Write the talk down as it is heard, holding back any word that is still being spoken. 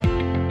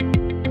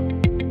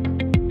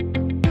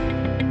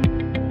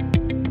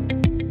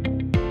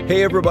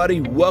Hey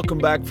everybody, welcome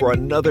back for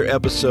another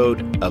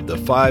episode of the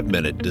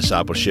 5-Minute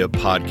Discipleship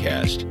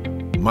Podcast.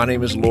 My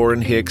name is Lauren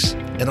Hicks,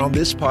 and on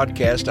this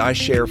podcast I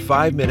share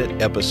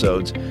 5-minute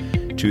episodes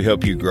to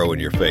help you grow in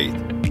your faith.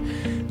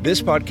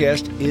 This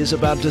podcast is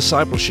about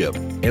discipleship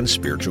and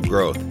spiritual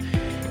growth.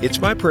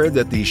 It's my prayer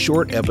that these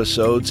short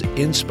episodes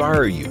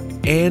inspire you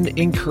and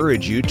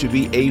encourage you to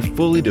be a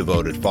fully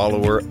devoted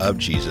follower of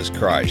Jesus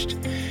Christ.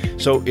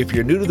 So if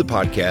you're new to the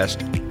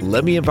podcast,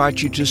 let me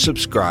invite you to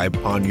subscribe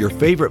on your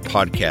favorite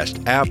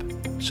podcast app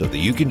so that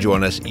you can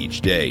join us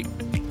each day.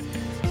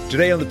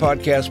 Today on the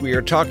podcast, we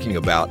are talking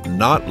about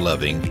not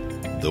loving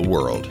the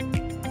world.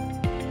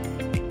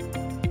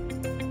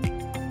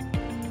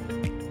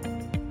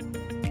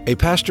 A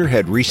pastor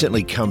had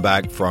recently come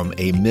back from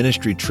a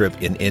ministry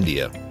trip in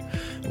India.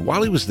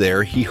 While he was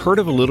there, he heard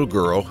of a little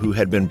girl who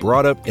had been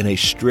brought up in a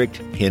strict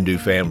Hindu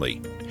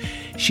family.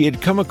 She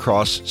had come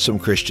across some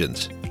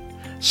Christians.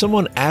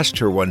 Someone asked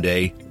her one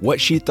day what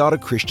she thought a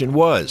Christian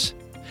was.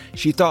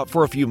 She thought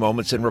for a few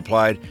moments and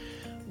replied,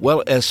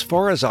 "Well, as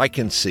far as I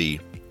can see,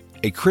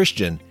 a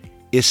Christian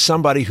is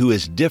somebody who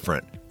is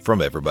different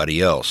from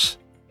everybody else."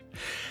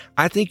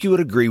 I think you would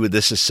agree with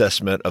this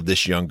assessment of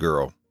this young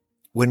girl.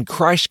 When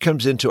Christ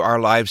comes into our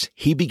lives,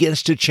 He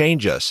begins to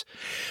change us.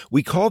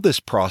 We call this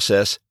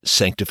process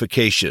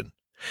sanctification.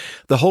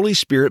 The Holy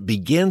Spirit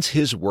begins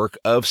His work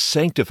of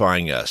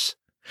sanctifying us.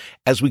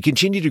 As we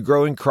continue to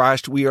grow in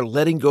Christ, we are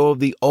letting go of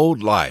the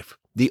old life,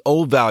 the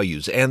old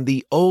values, and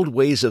the old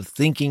ways of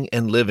thinking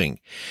and living.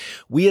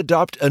 We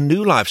adopt a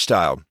new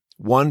lifestyle,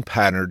 one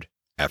patterned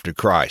after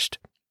Christ.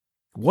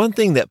 One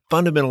thing that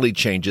fundamentally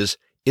changes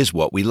is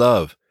what we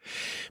love.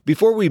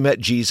 Before we met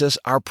Jesus,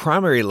 our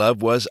primary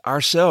love was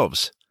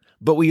ourselves,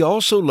 but we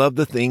also love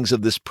the things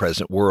of this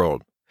present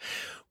world.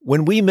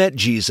 When we met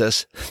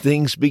Jesus,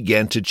 things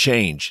began to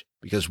change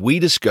because we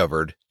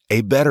discovered a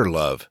better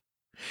love.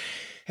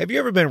 Have you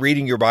ever been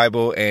reading your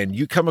Bible and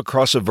you come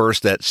across a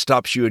verse that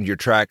stops you in your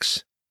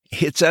tracks?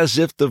 It's as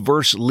if the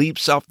verse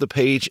leaps off the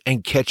page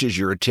and catches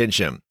your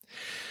attention.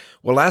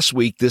 Well, last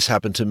week this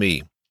happened to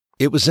me.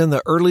 It was in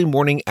the early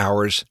morning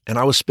hours, and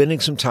I was spending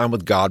some time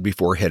with God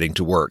before heading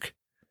to work.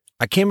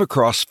 I came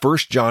across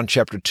 1 John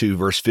chapter 2,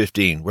 verse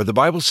 15, where the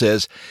Bible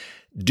says,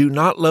 "Do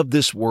not love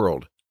this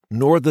world,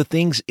 nor the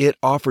things it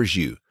offers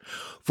you.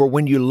 For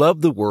when you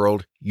love the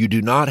world, you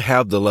do not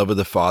have the love of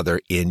the Father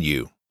in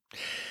you."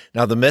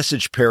 Now, the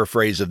Message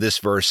paraphrase of this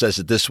verse says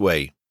it this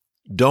way: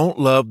 "Don't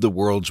love the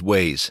world's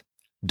ways.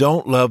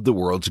 Don't love the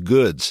world's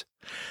goods.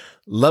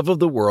 Love of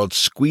the world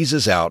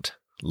squeezes out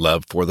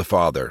love for the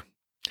Father."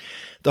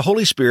 The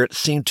Holy Spirit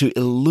seemed to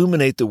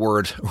illuminate the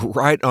word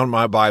right on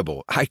my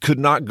Bible. I could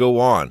not go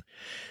on.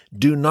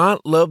 Do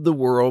not love the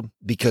world,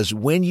 because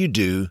when you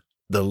do,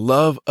 the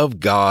love of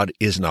God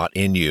is not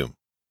in you.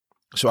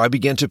 So I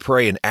began to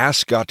pray and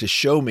ask God to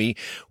show me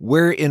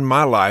where in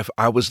my life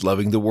I was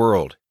loving the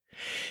world.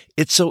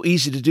 It's so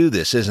easy to do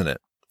this, isn't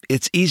it?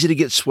 It's easy to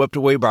get swept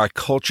away by a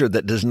culture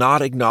that does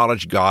not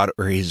acknowledge God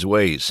or His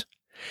ways.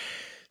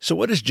 So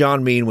what does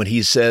John mean when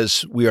he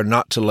says we are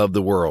not to love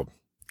the world?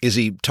 Is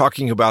he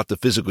talking about the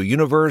physical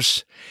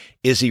universe?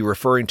 Is he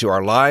referring to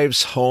our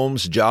lives,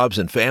 homes, jobs,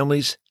 and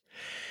families?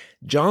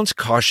 John's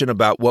caution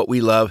about what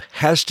we love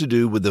has to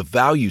do with the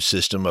value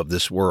system of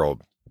this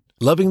world.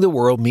 Loving the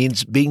world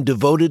means being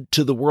devoted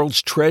to the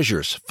world's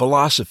treasures,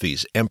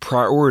 philosophies, and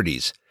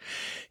priorities.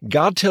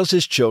 God tells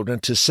His children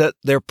to set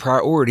their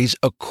priorities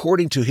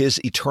according to His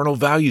eternal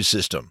value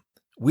system.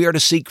 We are to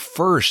seek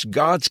first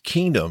God's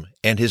kingdom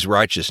and His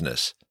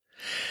righteousness.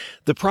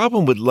 The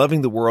problem with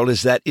loving the world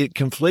is that it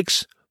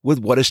conflicts with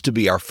what is to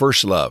be our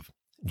first love.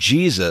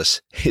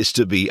 Jesus is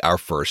to be our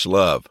first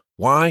love.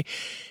 Why?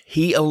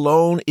 He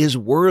alone is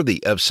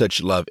worthy of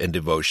such love and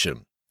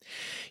devotion.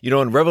 You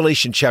know, in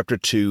Revelation chapter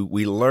 2,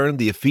 we learn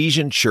the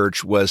Ephesian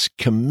church was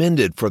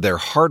commended for their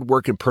hard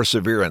work and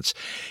perseverance,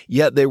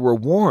 yet they were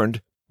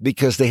warned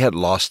because they had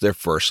lost their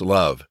first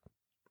love.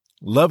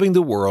 Loving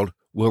the world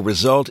will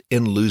result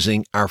in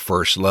losing our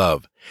first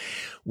love.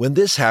 When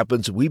this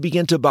happens, we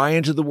begin to buy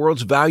into the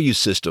world's value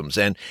systems,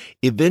 and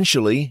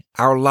eventually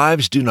our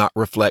lives do not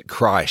reflect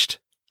Christ.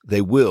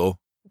 They will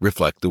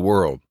reflect the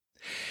world.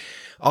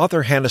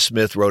 Author Hannah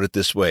Smith wrote it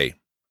this way: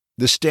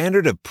 "The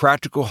standard of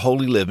practical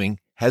holy living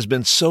has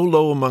been so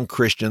low among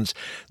Christians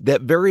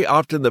that very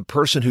often the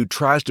person who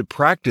tries to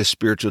practice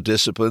spiritual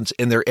disciplines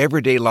in their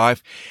everyday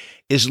life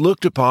is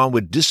looked upon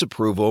with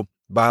disapproval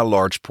by a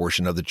large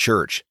portion of the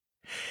church.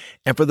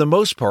 And for the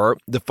most part,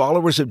 the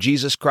followers of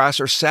Jesus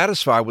Christ are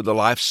satisfied with a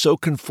life so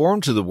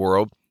conformed to the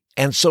world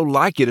and so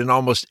like it in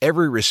almost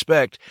every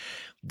respect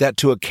that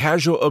to a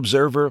casual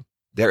observer,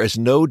 there is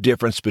no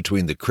difference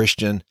between the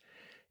Christian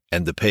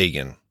and the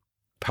pagan."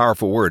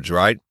 Powerful words,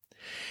 right?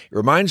 It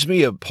reminds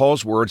me of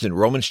Paul's words in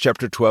Romans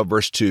chapter 12,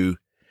 verse 2,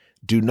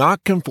 "Do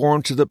not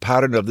conform to the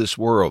pattern of this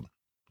world,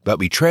 but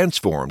be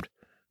transformed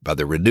by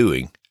the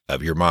renewing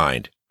of your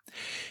mind."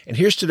 And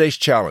here's today's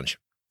challenge.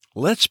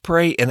 Let's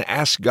pray and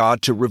ask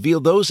God to reveal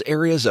those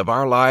areas of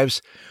our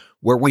lives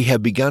where we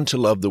have begun to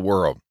love the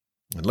world.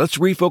 And let's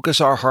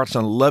refocus our hearts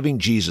on loving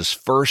Jesus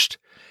first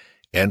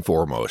and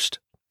foremost.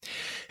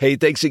 Hey,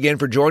 thanks again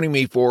for joining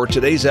me for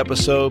today's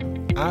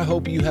episode. I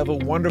hope you have a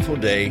wonderful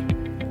day.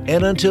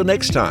 And until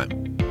next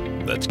time,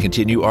 let's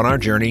continue on our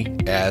journey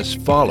as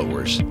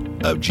followers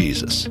of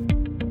Jesus.